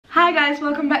Hi guys,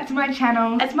 welcome back to my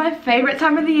channel. It's my favorite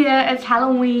time of the year. It's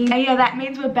Halloween. And yeah, that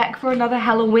means we're back for another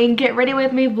Halloween Get Ready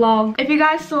With Me vlog. If you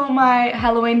guys saw my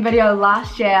Halloween video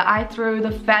last year, I threw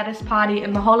the fattest party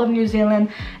in the whole of New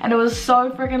Zealand and it was so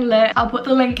freaking lit. I'll put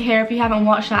the link here if you haven't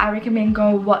watched that. I recommend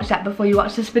go watch that before you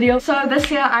watch this video. So this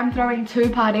year I'm throwing two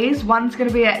parties. One's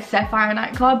gonna be at Sapphire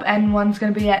nightclub and one's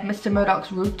gonna be at Mr.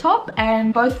 Murdoch's rooftop,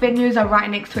 and both venues are right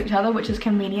next to each other, which is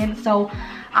convenient. So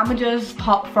I'ma just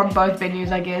hop from both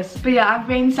venues, I guess. But yeah, I've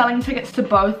been selling tickets to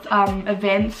both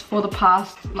events for the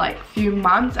past like few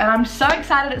months and I'm so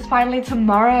excited it's finally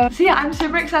tomorrow. So yeah, I'm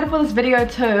super excited for this video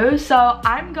too. So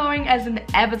I'm going as an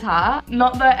avatar,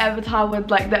 not the avatar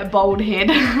with like that bald head.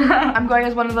 I'm going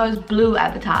as one of those blue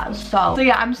avatars. So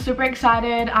yeah, I'm super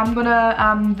excited. I'm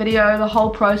gonna video the whole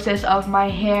process of my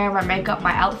hair, my makeup,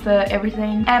 my outfit,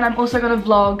 everything. And I'm also gonna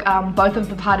vlog both of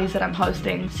the parties that I'm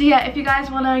hosting. So yeah, if you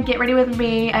guys wanna get ready with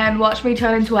me and watch me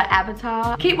turn into an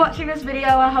avatar, keep watching this video.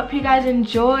 I hope you guys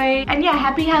enjoy, and yeah,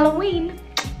 happy Halloween.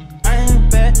 I ain't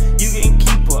bad, you can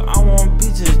keep her. I want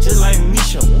bitches just like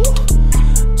Misha,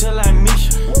 just like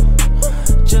Misha,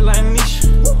 just like Misha,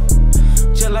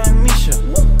 just like Misha,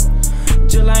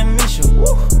 just like Misha,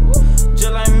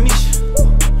 just like Misha,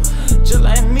 just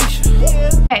like Misha.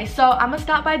 Okay, so I'm gonna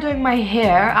start by doing my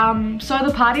hair. So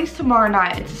the party's tomorrow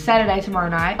night. It's a Saturday tomorrow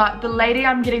night. But the lady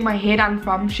I'm getting my hair done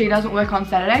from, she doesn't work on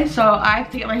Saturday, so I have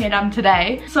to get my hair done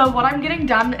today. So what I'm getting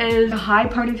done is a high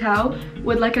ponytail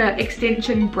with like an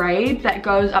extension braid that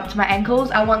goes up to my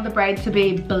ankles. I want the braid to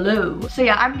be blue. So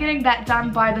yeah, I'm getting that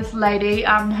done by this lady.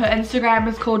 Her Instagram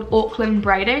is called Auckland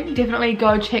Braiding. Definitely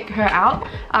go check her out.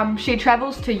 She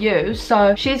travels to you,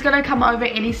 so she's gonna come over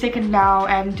any second now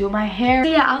and do my hair.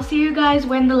 So yeah, I'll see you guys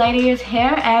when the lady is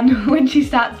here and when she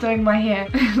starts doing my hair.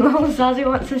 Little Zazie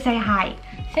wants to say hi.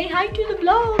 Say hi to the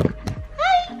vlog.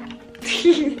 Hi.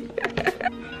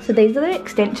 So these are the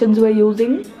extensions we're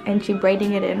using and she's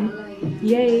braiding it in.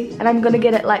 Yay. And I'm gonna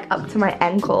get it like up to my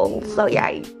ankle. So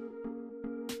yay.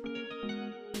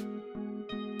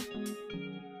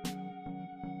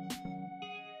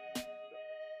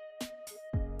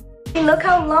 Look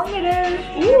how long it is.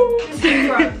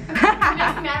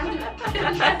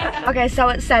 Okay, so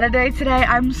it's Saturday today.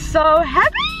 I'm so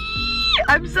happy.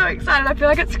 I'm so excited. I feel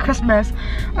like it's Christmas.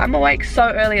 I'm awake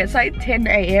so early. It's like 10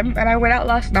 AM and I went out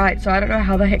last night, so I don't know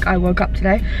how the heck I woke up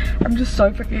today. I'm just so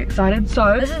freaking excited.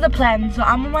 So this is the plan. So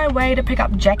I'm on my way to pick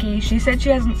up Jackie. She said she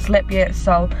hasn't slept yet,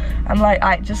 so I'm like,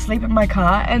 alright, just sleep in my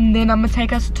car, and then I'm gonna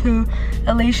take us to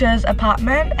Alicia's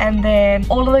apartment, and then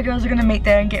all of the girls are gonna meet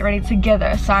there and get ready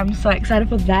together. So I'm so excited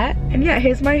for that. And yeah,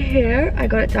 here's my hair. I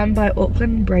got it done by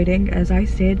Auckland Braiding, as I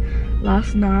said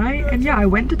last night. And yeah, I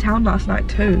went to town last night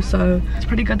too, so it's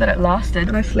pretty good that it lasted.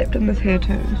 And I slept in this hair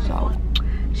too, so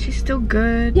she's still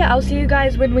good. Yeah, I'll see you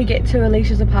guys when we get to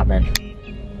Alicia's apartment.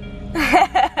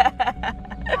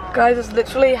 Guys, it's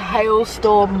literally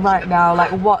hailstorm right now.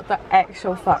 Like, what the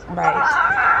actual fuck,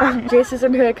 mate? Jess is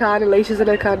in her car and Alicia's in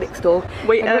her car next door.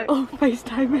 We are all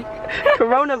FaceTiming.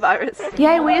 coronavirus.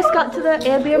 Yay, we just got to the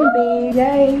Airbnb.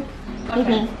 Yay. Oh,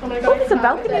 there's a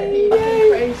balcony.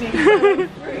 Yay.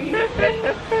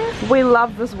 We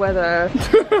love this weather.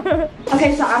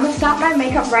 Okay, so I'm gonna start my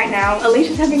makeup right now.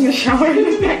 Alicia's having a shower in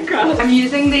the background. I'm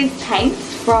using these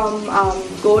paints from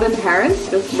Gordon Harris,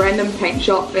 this random paint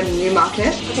shop in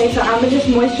Newmarket. Okay, so I'm gonna just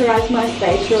moisturize my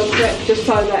face real quick just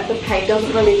so that the paint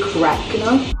doesn't really crack, you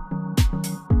know?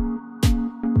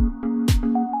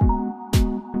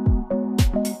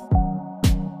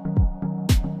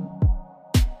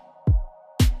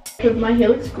 My hair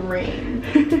looks green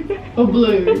or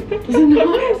blue. Does it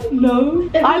not? No.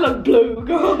 I look blue,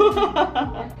 girl.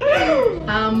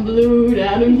 I'm blue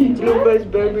down in Blue face,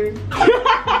 baby.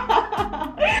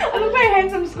 I look like a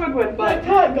handsome Squidward, but that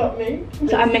part got me.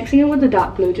 so I'm mixing it with the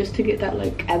dark blue just to get that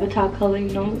like avatar color, you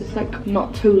know? It's like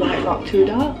not too light, not too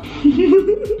dark.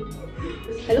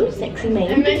 Hello, sexy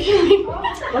mate.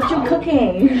 What you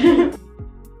cooking?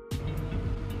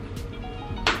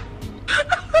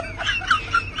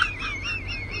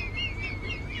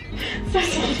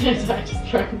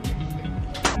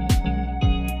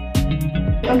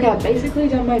 Okay, I've basically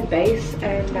done my base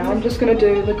and now I'm just gonna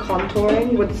do the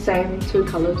contouring with the same two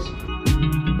colors.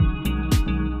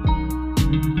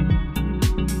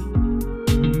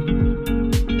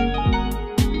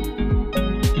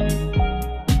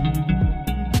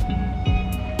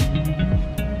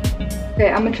 Okay,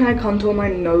 I'm gonna try to contour my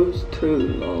nose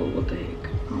too. Oh, what the heck?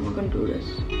 How am I gonna do this?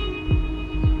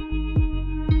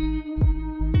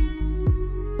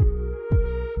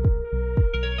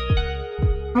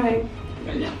 Right.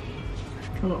 Yeah.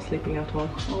 I'm not sleeping at all.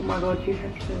 Oh my god, you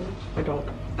have to. I don't.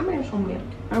 I'm gonna have some milk.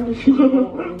 I'm just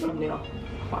insomnia.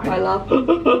 fine. I laugh. Oh,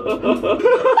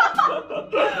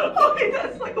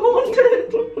 that's like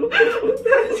haunted.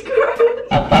 That's gross.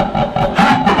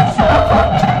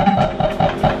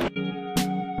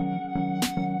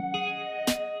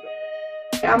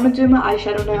 I'm gonna do my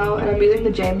eyeshadow now, and I'm using the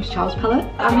James Charles palette.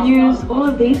 I'm gonna use all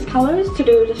of these colors to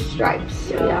do the stripes.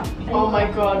 So yeah. Oh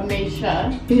my god,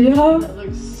 Misha. Yeah. That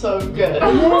looks so good. Yay.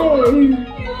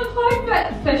 You look like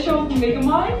that fish off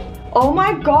Megamind. Oh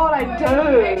my god, I do.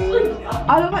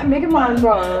 I look like Megamind,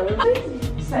 bro.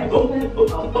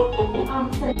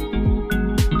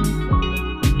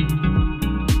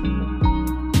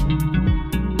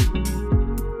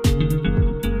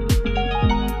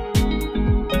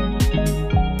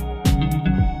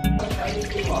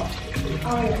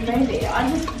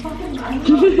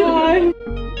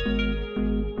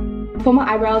 For my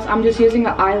eyebrows, I'm just using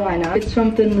an eyeliner. It's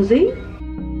from Thin Lizzy.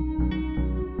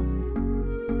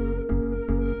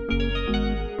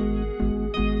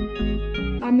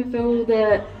 I'm gonna fill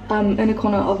the inner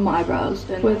corner of my eyebrows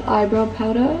with eyebrow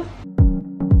powder.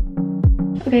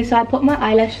 Okay, so I put my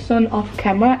eyelashes on off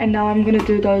camera, and now I'm gonna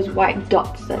do those white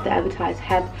dots that the advertisers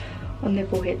have on their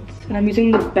foreheads. And I'm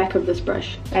using the back of this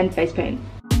brush and face paint.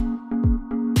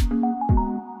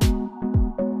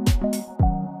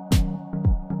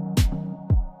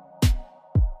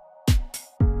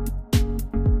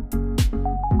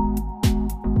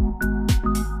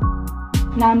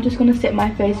 Now I'm just gonna set my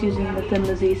face using the Thin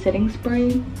Lizzy setting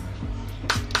spray.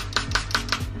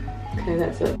 Okay,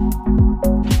 that's it.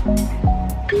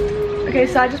 Okay,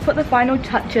 so I just put the final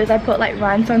touches. I put like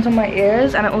rhinestones on my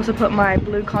ears, and I also put my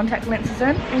blue contact lenses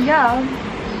in. And yeah,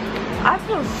 I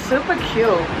feel super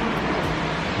cute.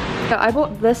 I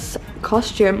bought this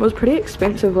costume. It was pretty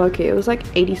expensive, low-key. It was like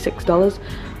 $86.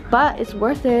 But it's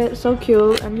worth it. So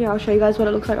cute. And yeah, I'll show you guys what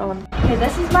it looks like on. Okay,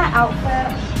 this is my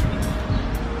outfit.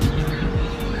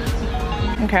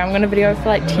 Okay, I'm gonna video for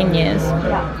like 10 years.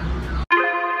 Yeah.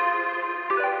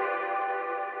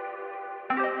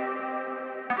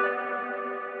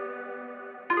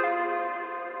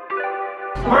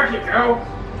 Work it, girl!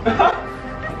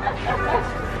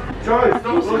 Joey,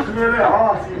 stop looking at that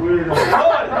ass, you weirdo.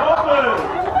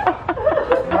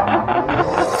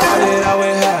 I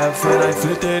would have fun, I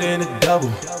flipped it in a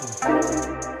double.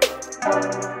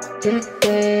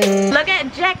 Look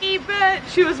at Jackie, bitch.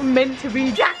 She was meant to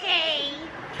be Jackie.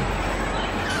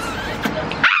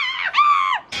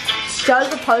 Joe's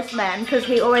the postman because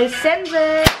he always sends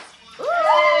it. Ooh.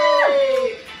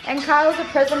 And Kyle's a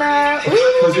prisoner.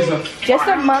 Ooh. Just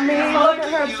a mummy. Look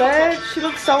at her bitch. She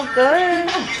looks so good.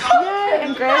 Yay.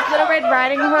 And Grace, Little Red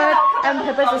Riding Hood, and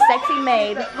Pippa's a sexy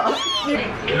maid.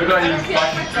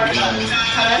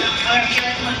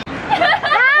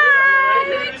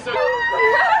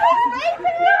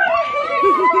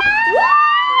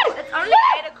 It's only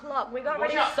 8 o'clock. We got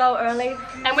ready so early.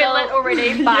 And we're lit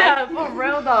already. Bye. Yeah, for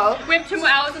real though. We have 2 more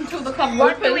hours until the club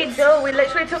What opens. did we do? We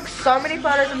literally took so many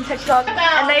photos on TikTok,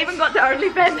 and they even got the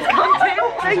OnlyFans content.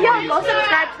 So yeah, go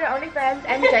subscribe to the OnlyFans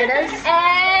and Jada's.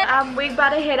 And we about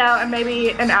to head out in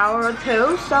maybe an hour or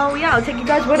 2. So yeah, I'll take you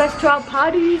guys with us to our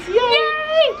parties. Yay!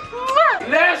 Yay!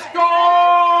 Let's go!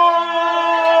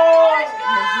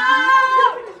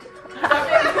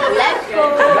 Let's go!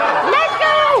 Let's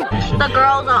go! The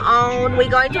girls are on. We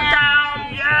going to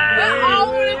town. Yeah! We're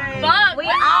on as fuck. We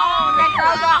on. The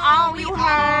girls are on. You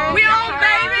heard? We on,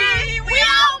 baby. We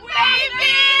on,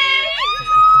 baby.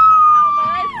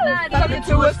 Talking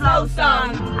to a slow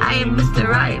song. I am Mr.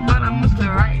 Right, but I'm Mr.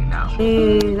 Right now.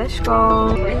 Hey, let's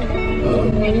go.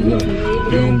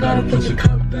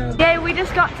 Yeah, we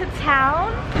just got to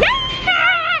town.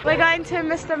 We're going to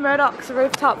Mr. Murdoch's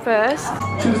rooftop first.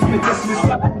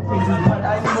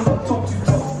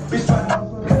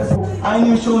 I ain't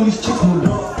even showing these chicks no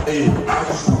love. Hey, We're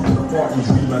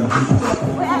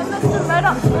at Mr.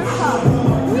 Murdoch's rooftop.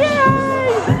 Yay!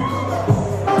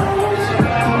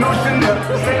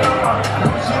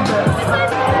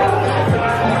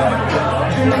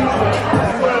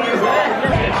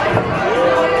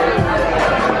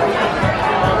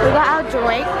 We got our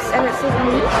drinks, and it says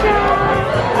Misha.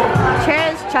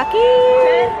 Cheers, Chucky.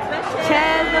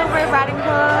 Cheers, Little Red Riding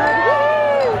Hood.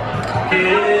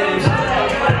 Woo!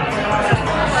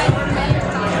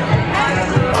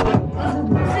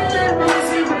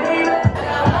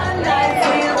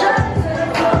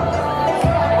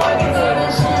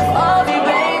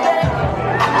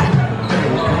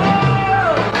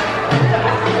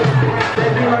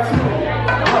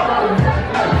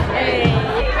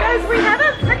 Guys, we have a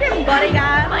freaking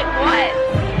bodyguard. Like what?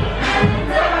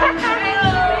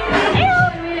 Ew,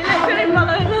 he literally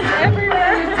follows us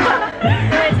everywhere.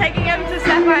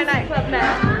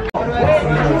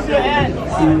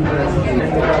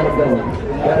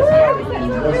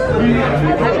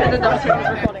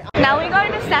 Now we're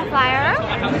going to Sapphire.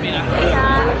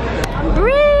 Yeah.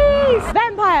 Reese!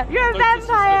 Vampire! You're a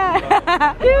vampire!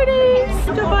 Cuties!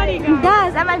 The bodyguard.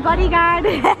 Yes, I'm my bodyguard.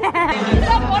 Is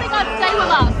that bodyguard stay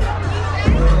with us?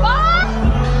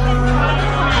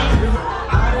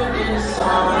 So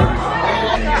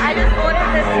I just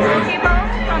ordered this smoothie bowl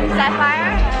from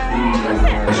Sapphire.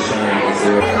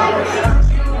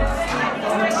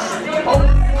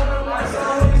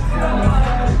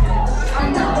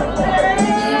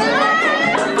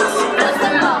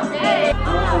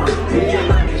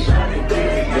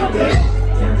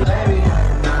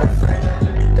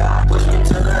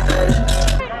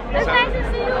 It's nice to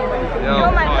see you.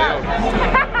 Oh my god.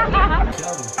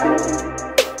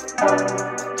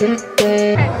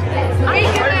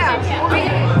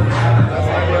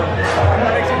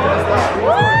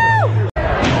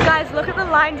 Guys, look at the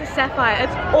line to Sapphire.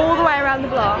 It's all the way around the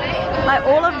block. Like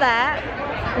all of that,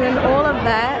 and then all of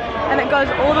that, and it goes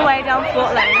all the way down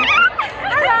Fort Lane.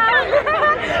 Hello!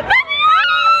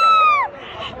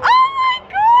 Oh my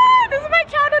god! This is my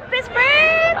childhood best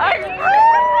friend!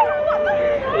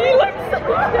 You look so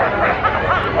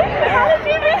how did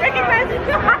you even recognize it?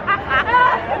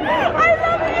 I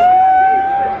love you!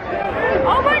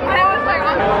 Oh my god!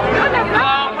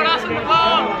 Put us in the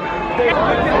vlog.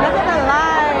 Look at the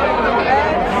line.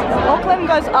 Auckland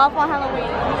goes off on Halloween.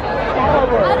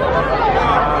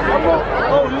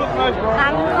 Oh, you look nice, bro.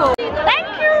 I'm cool. Thank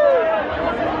you!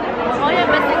 All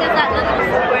you're missing is that little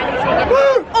squirrely thing.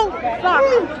 Oh, fuck.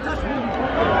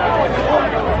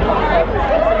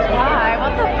 Why?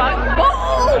 What the fuck?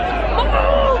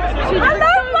 I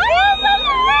love my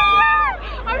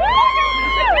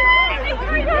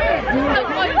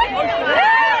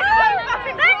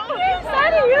Thank you, so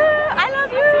do you. I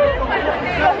love you.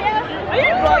 Are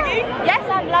you vlogging? Yes,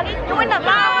 I'm vlogging. Doing the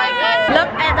vlog.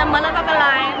 Look at the motherfucker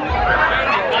line.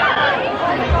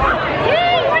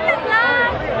 Yay, what the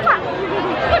vlog?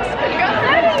 So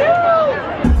do you.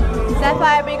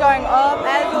 Sapphire be going up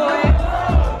as always.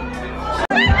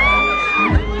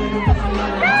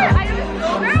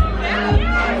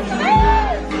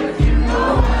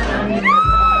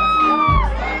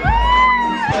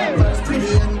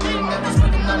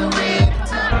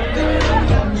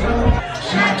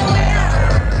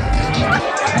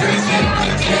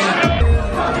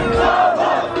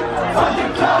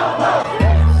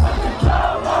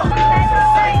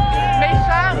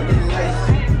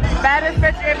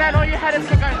 Man, all you had is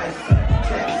to go.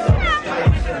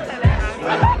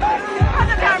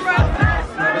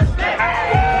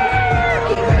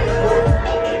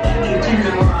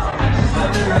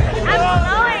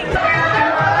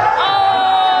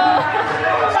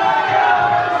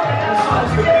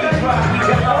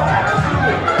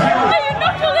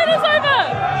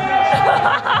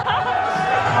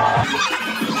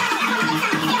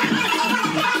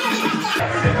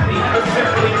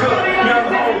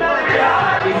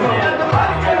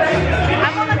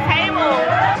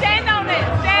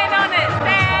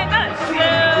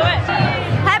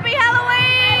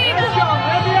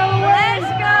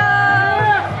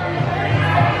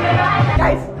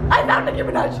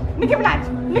 Nicki Minaj!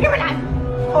 Nicki Minaj!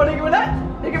 Oh, Nicki Minaj!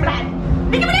 Nicki Minaj!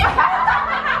 Nicki Minaj!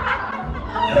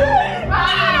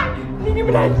 Nicki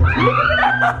Minaj! Nicki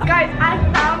Minaj! Guys, I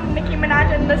found Nicki Minaj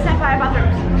in the Sapphire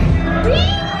bathrooms.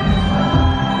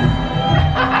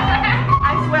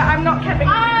 I swear, I'm not kidding. I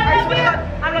swear to God,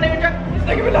 I'm not even drunk. It's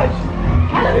Nicki Minaj.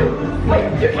 I love you. Wait,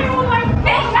 you came on my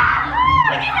face.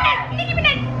 Nicki Minaj! Nicki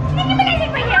Minaj! Nicki Minaj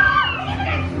is right here.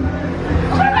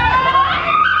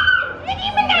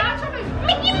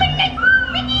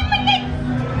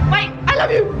 I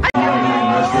love you.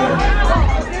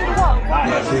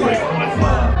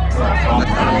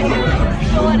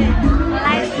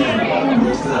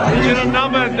 Digital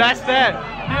number, that's that.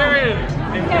 Period.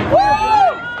 Woo!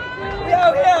 We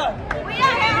out here. We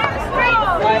are here on the street.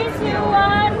 3, 2,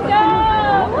 1, go!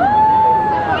 Woo!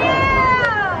 Yeah!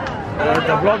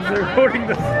 The vlog's recording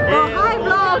this. Oh, hi,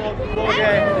 vlog.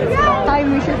 Okay. Hi,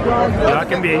 Misha vlog. I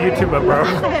can be a YouTuber, bro.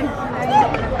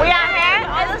 We are here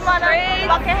on the street,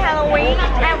 fucking Halloween,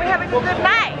 and we're having a good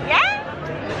night, yeah?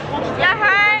 Yeah,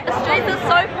 heard? The streets are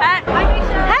so packed.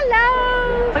 Hello!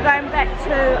 We're going back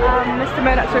to Mr.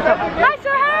 Murdoch's rooftop. Hi,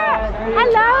 Sarah!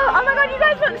 Hello! Oh my god, you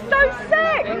guys look so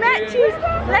sick! Matches!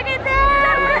 Look at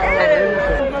that!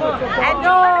 And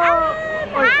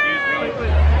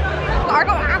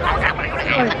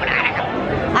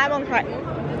I'm on crack.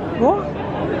 What?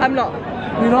 I'm not.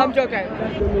 I'm joking.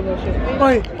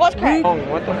 Wait. What's crack? Oh,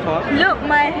 what the fuck? Look,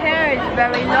 my hair is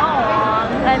very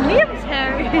long. And Liam's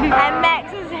hair. And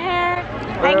Max's hair.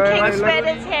 And King spread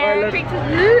his hair.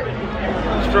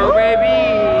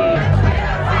 Strawberry.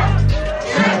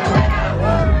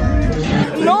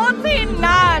 Naughty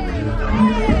Nan.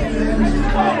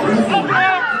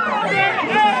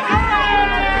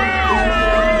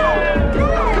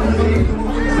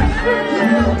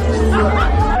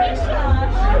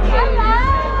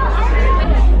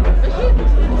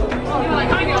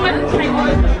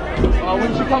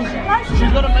 When she comes,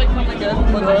 she's got to make something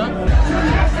good with her.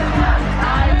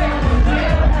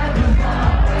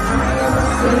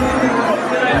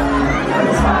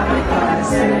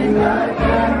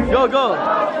 Go, go.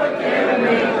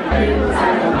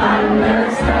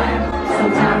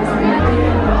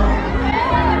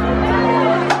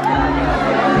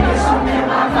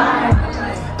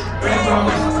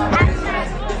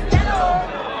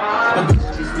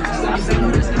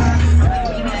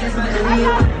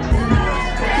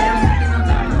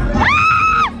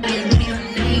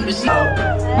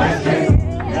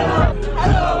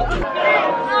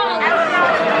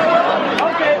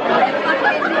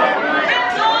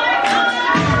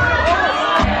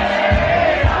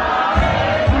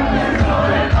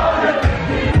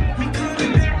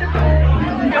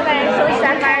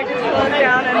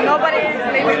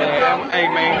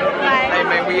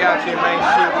 We out here, man.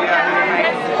 Shit, we out here, man.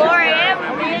 It's 4 a.m.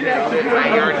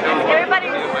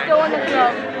 Everybody's still in the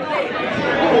club.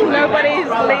 Nobody's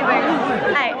leaving.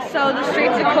 Hey, so the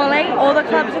streets are calling. All the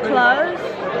clubs are closed.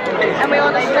 And we're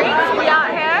on the streets. We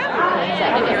out here.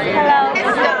 Hello.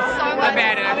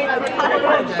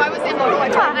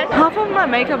 Half of my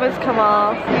makeup has come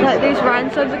off. Like these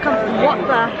rhinestones are coming. What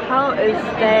the hell is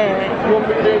that?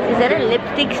 Is that a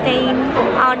lipstick stain?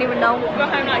 I don't even know.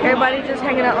 Everybody's just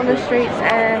hanging out on the streets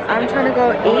and I'm trying to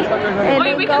go eat and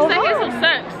then go home.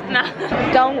 Nah.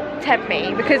 Don't tempt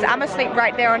me because I'm asleep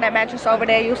right there on that mattress over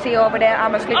there. You'll see over there.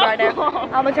 I'm asleep right there.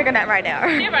 I'm gonna take a nap right there.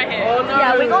 Right here. Oh, no.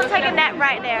 Yeah, we're gonna take a nap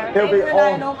right there.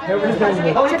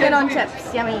 Chicken on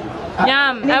chips, yummy.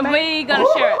 Yum, and we gonna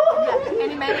share it. Yeah,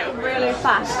 and he made it really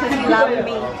fast because he loved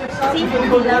me. See, he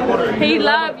loved me. He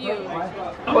loved you.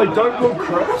 Wait, don't go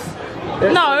cross.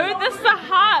 No, this is a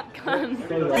heart, cunt.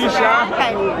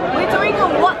 Okay, we're doing a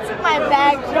what's in my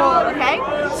bag haul, okay?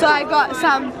 So I got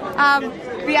some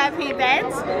VIP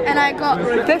bands and I got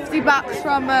 50 bucks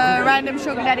from a random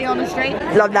sugar daddy on the street.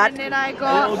 Love that. And then I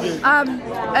got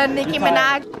a Nicki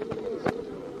Minaj.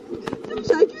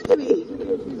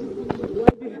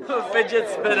 Fidget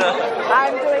spinner.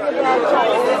 I'm doing a bad job.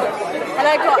 And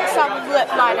I got some lip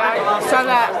liner so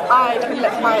that I can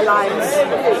lip my lines.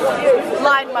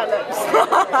 Line my lips.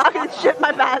 I can shit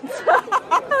my pants. I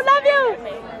love you.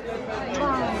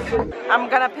 I'm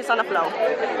gonna piss on the floor.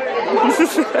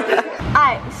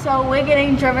 Alright, so we're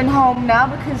getting driven home now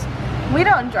because we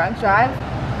don't drunk drive.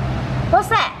 What's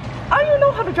that? I don't even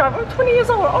know how to drive. I'm 20 years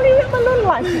old. I only get my little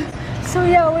license. So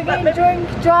yeah, we're getting drunk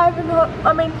driving.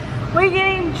 I mean, we're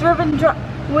getting driven drunk.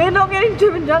 We're not getting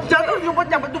driven drunk.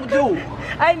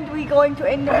 And we're going to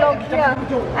end the vlog here.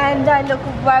 And I look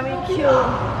very cute.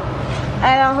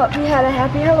 And I hope you had a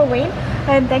happy Halloween.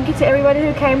 And thank you to everybody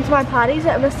who came to my parties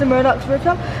at Mr. Murdoch's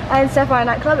rooftop and Sapphire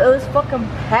nightclub. It was fucking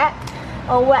packed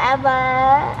or whatever.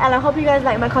 And I hope you guys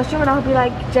like my costume and I hope you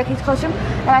like Jackie's costume.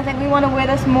 And I think we want to wear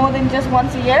this more than just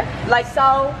once a year. Like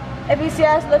so, if you see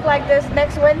us look like this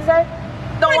next Wednesday,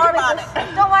 don't worry about it.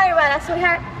 Don't worry about it,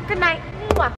 sweetheart. Good night.